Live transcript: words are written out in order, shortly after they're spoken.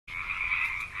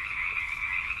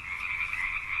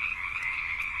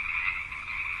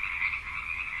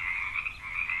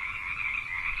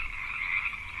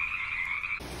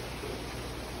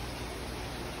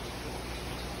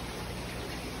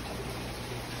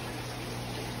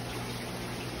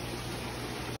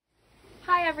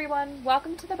everyone,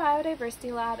 welcome to the Biodiversity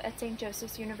Lab at St.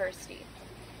 Joseph's University.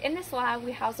 In this lab,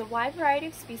 we house a wide variety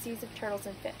of species of turtles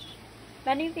and fish.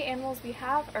 Many of the animals we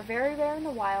have are very rare in the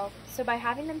wild, so by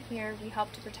having them here, we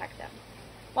help to protect them.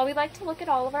 While we like to look at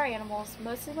all of our animals,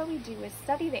 mostly what we do is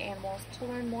study the animals to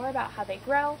learn more about how they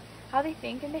grow, how they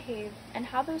think and behave, and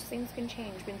how those things can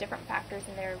change when different factors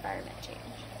in their environment change.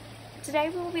 Today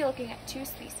we will be looking at two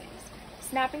species,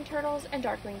 snapping turtles and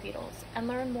darkling beetles, and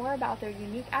learn more about their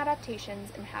unique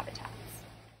adaptations and habitats.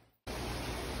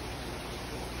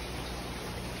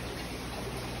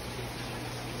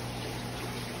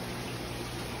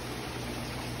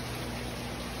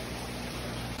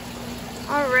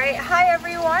 Alright, hi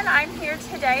everyone. I'm here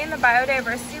today in the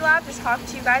Biodiversity Lab to talk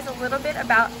to you guys a little bit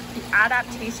about the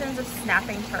adaptations of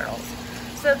snapping turtles.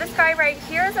 So this guy right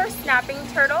here is our snapping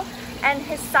turtle, and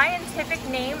his scientific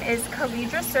name is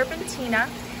Calidra serpentina.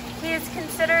 He is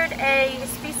considered a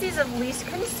species of least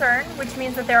concern, which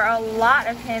means that there are a lot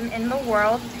of him in the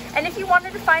world. And if you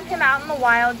wanted to find him out in the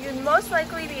wild, you'd most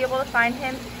likely be able to find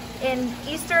him in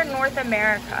eastern North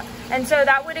America. And so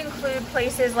that would include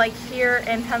places like here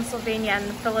in Pennsylvania and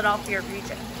the Philadelphia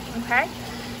region, okay?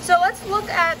 So let's look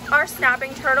at our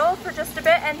snapping turtle for just a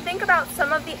bit and think about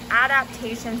some of the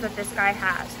adaptations that this guy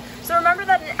has. So remember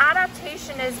that an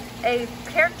adaptation is a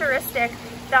characteristic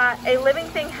that a living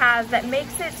thing has that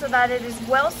makes it so that it is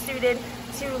well suited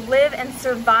to live and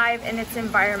survive in its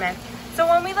environment. So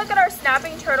when we look at our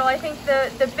snapping turtle, I think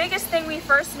the biggest thing we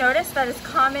first notice that is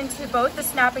common to both the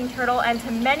snapping turtle and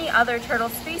to many other turtle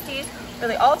species,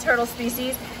 really all turtle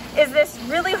species, is this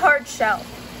really hard shell.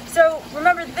 So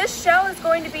remember, this shell is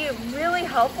going to be really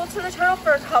helpful to the turtle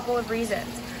for a couple of reasons.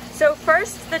 So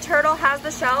first, the turtle has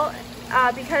the shell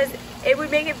because it would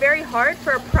make it very hard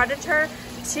for a predator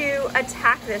to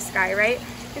attack this guy, right?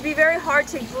 It'd be very hard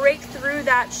to break through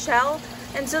that shell.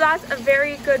 And so that's a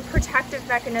very good protective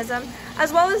mechanism,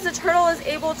 as well as the turtle is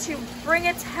able to bring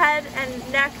its head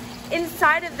and neck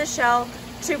inside of the shell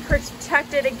to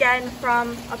protect it again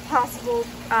from a possible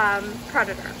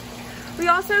predator. We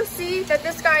also see that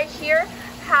this guy here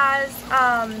has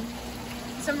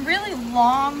some really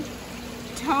long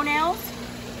toenails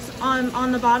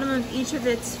on the bottom of each of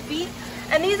its feet,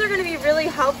 and these are going to be really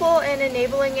helpful in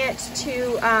enabling it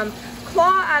to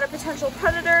claw at a potential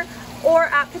predator or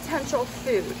at potential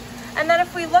food. And then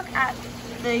if we look at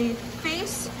the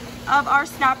face of our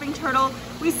snapping turtle,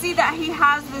 we see that he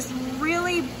has this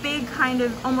really big kind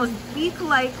of almost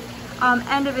beak-like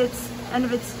end of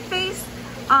its face,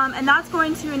 and that's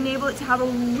going to enable it to have a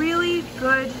really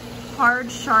good,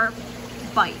 hard, sharp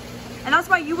bite. And that's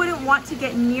why you wouldn't want to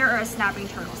get near a snapping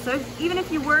turtle. So even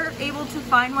if you were able to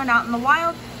find one out in the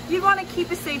wild, you'd want to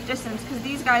keep a safe distance because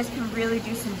these guys can really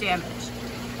do some damage.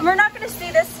 And we're not going to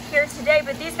see this here today,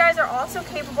 but these guys are also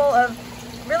capable of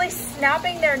really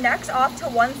snapping their necks off to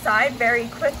one side very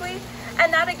quickly.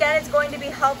 And that again is going to be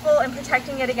helpful in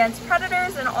protecting it against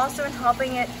predators and also in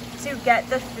helping it to get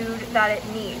the food that it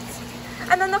needs.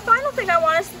 And then the final thing I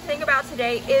want us to think about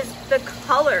today is the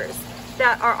colors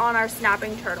that are on our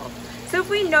snapping turtle. So if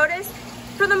we notice,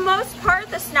 for the most part,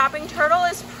 the snapping turtle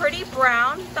is pretty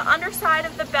brown. The underside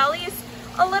of the belly is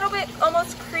a little bit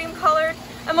almost cream colored.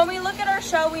 And when we look at our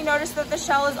shell, we notice that the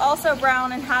shell is also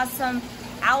brown and has some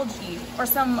algae or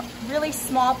some really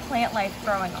small plant life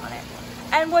growing on it.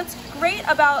 And what's great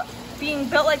about being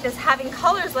built like this, having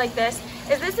colors like this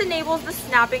enables the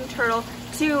snapping turtle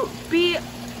to be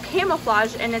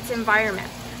camouflaged in its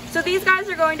environment. So these guys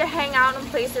are going to hang out in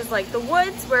places like the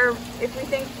woods, where if we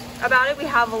think about it, we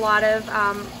have a lot of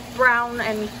brown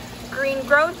and green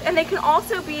growth, and they can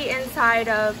also be inside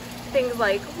of things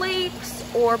like lakes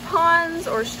or ponds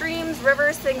or streams,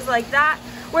 rivers, things like that,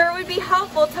 where it would be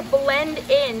helpful to blend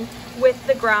in with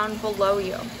the ground below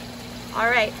you. All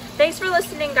right, thanks for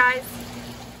listening, guys.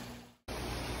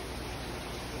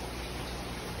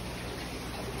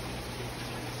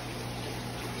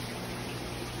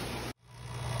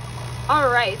 All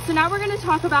right, so now we're going to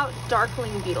talk about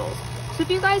darkling beetles. So if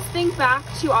you guys think back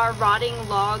to our rotting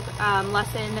log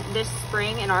lesson this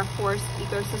spring in our forest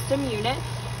ecosystem unit,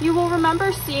 you will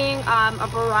remember seeing a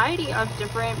variety of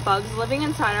different bugs living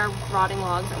inside our rotting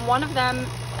logs, and one of them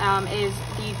is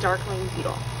the darkling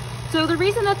beetle. So the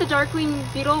reason that the darkling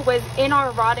beetle was in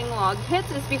our rotting log pits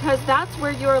is because that's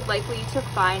where you're likely to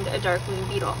find a darkling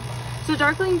beetle. So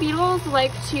darkling beetles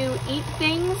like to eat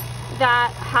things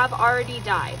that have already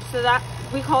died, so that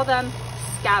we call them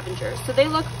scavengers. So they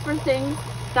look for things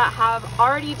that have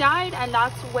already died, and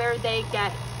that's where they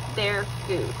get their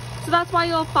food. So that's why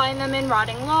you'll find them in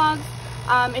rotting logs,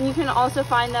 and you can also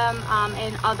find them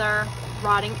in other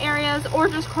rotting areas or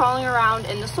just crawling around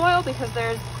in the soil because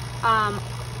there's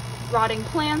rotting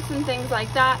plants and things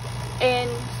like that in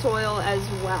soil as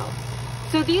well.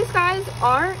 So these guys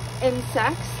are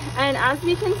insects, and as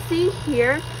we can see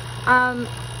here,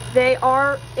 they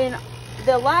are in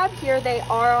the lab here. They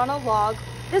are on a log.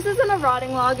 This isn't a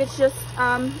rotting log, it's just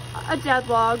a dead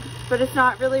log, but it's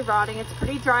not really rotting, it's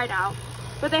pretty dried out.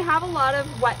 But they have a lot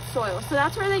of wet soil, so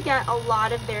that's where they get a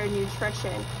lot of their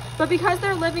nutrition. But because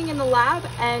they're living in the lab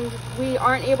and we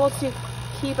aren't able to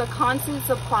keep a constant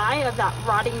supply of that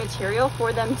rotting material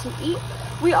for them to eat,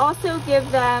 we also give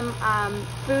them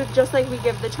food just like we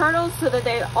give the turtles, so that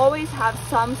they always have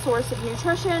some source of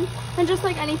nutrition. And just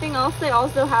like anything else, they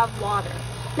also have water.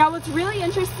 Now, what's really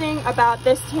interesting about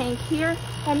this tank here,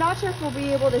 I'm not sure if we'll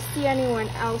be able to see anyone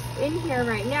else in here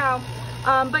right now,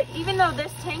 but even though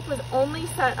this tank was only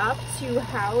set up to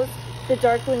house the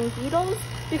dark-winged beetles,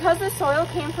 because the soil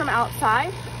came from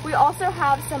outside, we also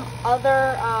have some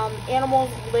other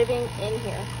animals living in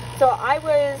here. So I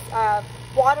was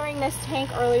watering this tank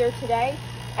earlier today,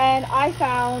 and I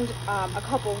found a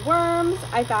couple worms,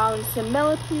 I found some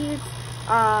millipedes,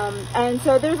 and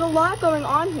so there's a lot going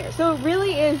on here. So it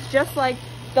really is just like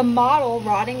the model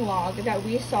rotting log that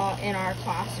we saw in our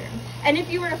classroom. And if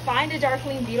you were to find a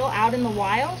dark-winged beetle out in the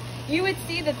wild, you would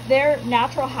see that their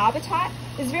natural habitat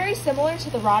is very similar to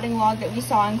the rotting log that we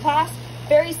saw in class,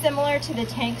 very similar to the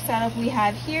tank setup we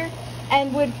have here,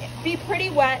 and would be pretty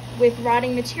wet with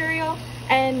rotting material,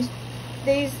 and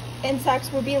these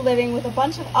insects would be living with a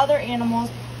bunch of other animals,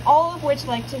 all of which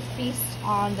like to feast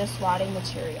on this rotting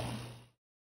material.